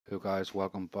Hey guys,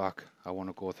 welcome back. I want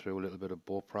to go through a little bit of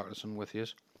bow practicing with you.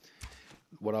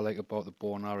 What I like about the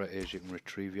bow and arrow is you can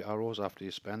retrieve your arrows after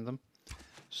you spend them.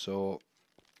 So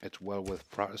it's well worth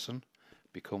practicing,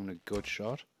 becoming a good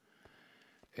shot.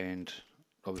 And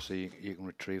obviously you can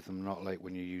retrieve them, not like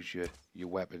when you use your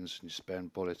weapons and you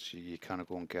spend bullets, you kind of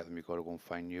go and get them, you've got to go and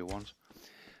find new ones.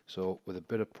 So with a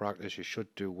bit of practice you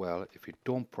should do well. If you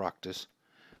don't practice,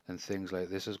 then things like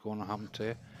this is going to happen to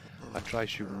you. I try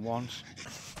shooting once,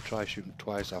 try shooting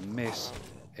twice, I miss,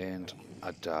 and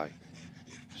I die.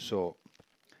 So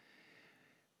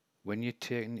when you're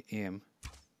taking aim,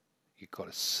 you've got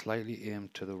to slightly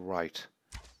aim to the right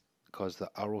because the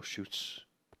arrow shoots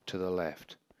to the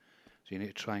left. So you need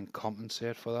to try and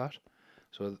compensate for that.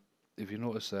 So if you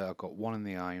notice there, I've got one in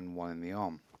the eye and one in the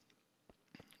arm.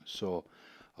 So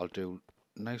I'll do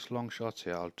nice long shots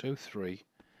here. I'll do 3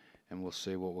 and we'll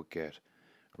see what we get.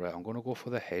 Right, I'm going to go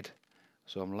for the head.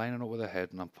 So I'm lining up with the head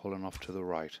and I'm pulling off to the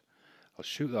right. I'll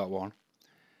shoot that one.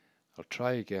 I'll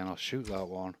try again. I'll shoot that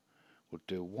one. We'll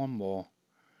do one more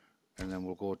and then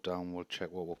we'll go down. We'll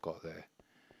check what we've got there.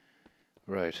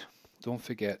 Right, don't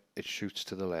forget it shoots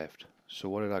to the left. So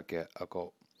what did I get? I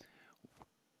got,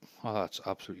 oh, that's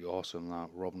absolutely awesome, that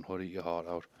Robin Hood, eat your heart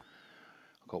out.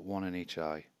 I got one in each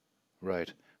eye.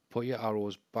 Right, put your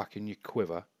arrows back in your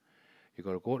quiver. You've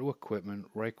got to go to equipment,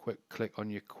 right click on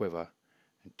your quiver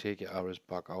and take your arrows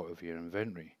back out of your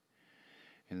inventory.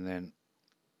 And then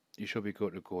you should be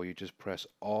good to go. You just press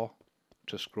R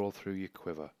to scroll through your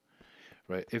quiver.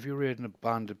 Right, if you're raiding a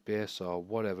bandit base or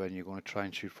whatever and you're going to try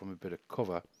and shoot from a bit of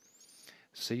cover,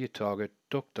 see your target,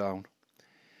 duck down,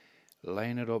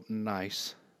 line it up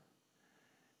nice,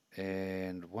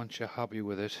 and once you're happy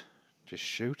with it, just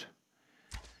shoot.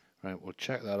 Right, we'll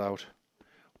check that out.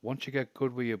 Once you get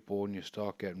good with your bow and you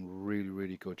start getting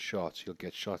really good shots, you'll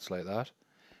get shots like that,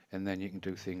 and then you can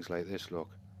do things like this.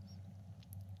 Look,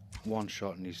 one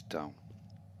shot and he's down.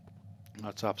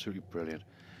 That's absolutely brilliant.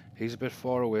 He's a bit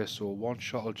far away, so one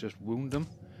shot will just wound him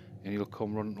and he'll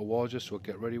come running towards you. So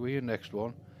get ready with your next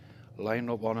one,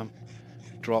 line up on him,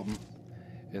 drop him,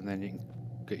 and then you can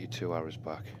get your 2 arrows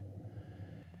back.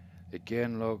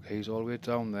 Again, look, he's all the way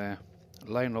down there,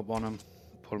 line up on him,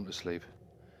 put him to sleep.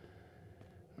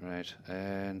 Right,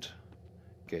 and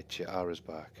get your arrows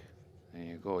back. There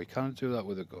you go. You can't do that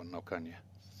with a gun now, can you?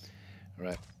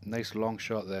 Right, nice long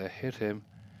shot there, hit him,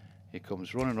 he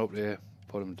comes running up there,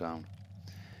 put him down.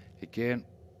 Again,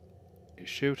 you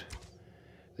shoot.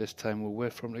 This time we'll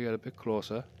wait for him to get a bit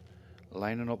closer,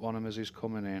 lining up on him as he's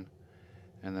coming in,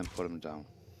 and then put him down.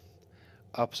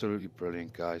 Absolutely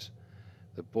brilliant, guys.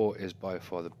 The bow is by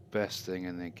far the best thing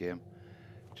in the game.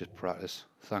 Just practice.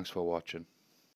 Thanks for watching.